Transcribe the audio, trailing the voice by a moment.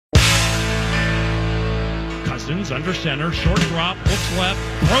Cousins under center, short drop, looks left,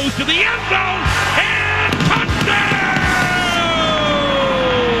 throws to the end zone, and touchdown!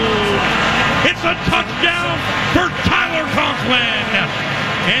 It's a touchdown for Tyler Conklin,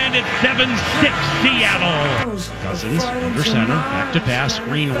 and it's 7-6 Seattle. Cousins under center, back to pass,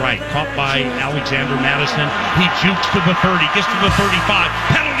 screen right, caught by Alexander Madison. He jukes to the 30, gets to the 35,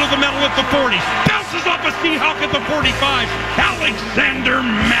 pedal to the metal at the 40, bounces off a Seahawk at the 45. Alexander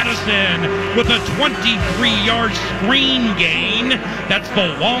Madison with a 23-yard screen gain. That's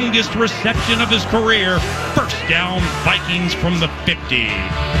the longest reception of his career. First down, Vikings from the 50.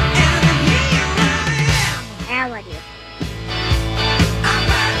 How are you?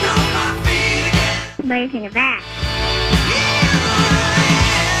 Amazing of that.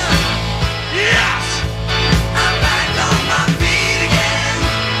 Yes! I'm back on my feet again.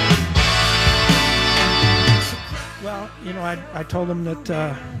 Well, you know, I told him that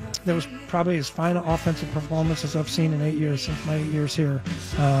that was probably as fine an offensive performance as I've seen in 8 years, since my 8 years here.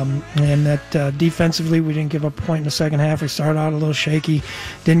 And that defensively, we didn't give up a point in the second half. We started out a little shaky,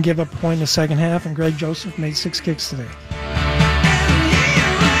 didn't give up a point in the second half, and Greg Joseph made 6 kicks today.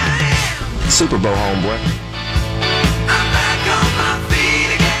 Super Bowl, homeboy. I'm back on my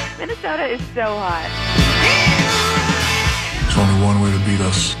feet again. Minnesota is so hot. There's only one way to beat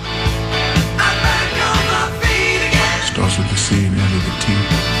us. I'm back on my feet again. Starts with the C and ends with the T.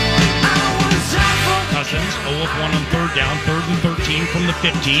 Cousins 0 of 1 on third down, 3rd and 13 from the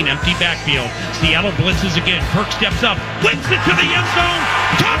 15, empty backfield. Seattle blitzes again. Kirk steps up, whips it to the end zone.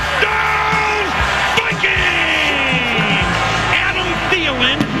 Touchdown! Vikings! Adam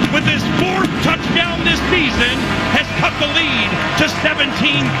Thielen, with his 4th touchdown this season, has cut the lead to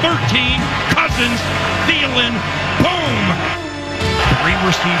 17-13. Cousins, Thielen, boom! 3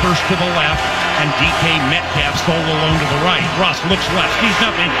 receivers to the left, and DK Metcalf solo alone to the right. Russ looks left, sees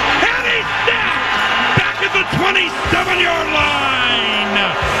nothing, and he's sacked! Back at the 27-yard line!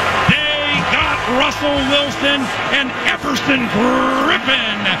 They got Russell Wilson, and Everson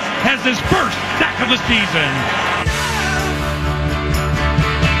Griffin has his first sack of the season.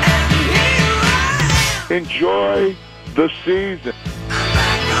 Enjoy the season.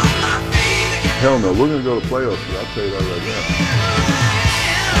 Hell no, we're going to go to playoffs. I'll tell you that right now.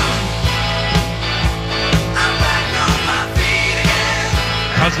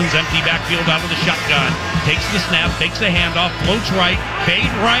 Cousins empty backfield out of the shotgun. Takes the snap, takes the handoff, floats right, fade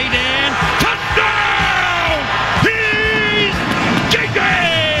right, and touchdown! He's JJ!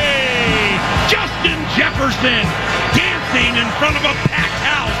 Justin Jefferson dancing in front of a packed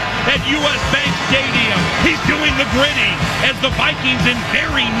house at US Bank Stadium. He's doing the gritty as the Vikings, in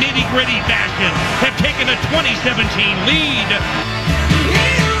very nitty-gritty fashion, have taken a 2017 lead.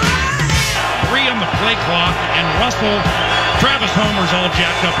 3 on the play clock, and Travis Homer's all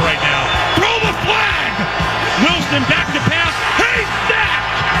jacked up right now. Throw the flag! Wilson back to pass. He's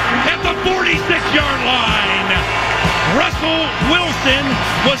sacked at the 46-yard line. Russell Wilson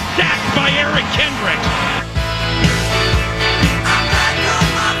was sacked by Eric Kendricks.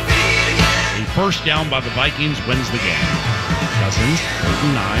 A first down by the Vikings wins the game. Cousins, 3rd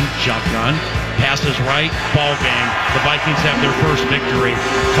and 9, shotgun, passes right, ball game. The Vikings have their first victory.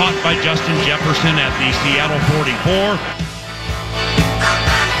 Caught by Justin Jefferson at the Seattle 44.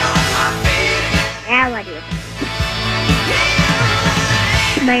 How are you?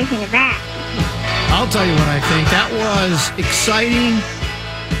 Amazing of that. I'll tell you what I think. That was exciting,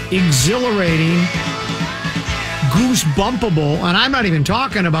 exhilarating, goosebumpable, and I'm not even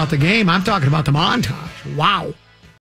talking about the game. I'm talking about the montage. Wow.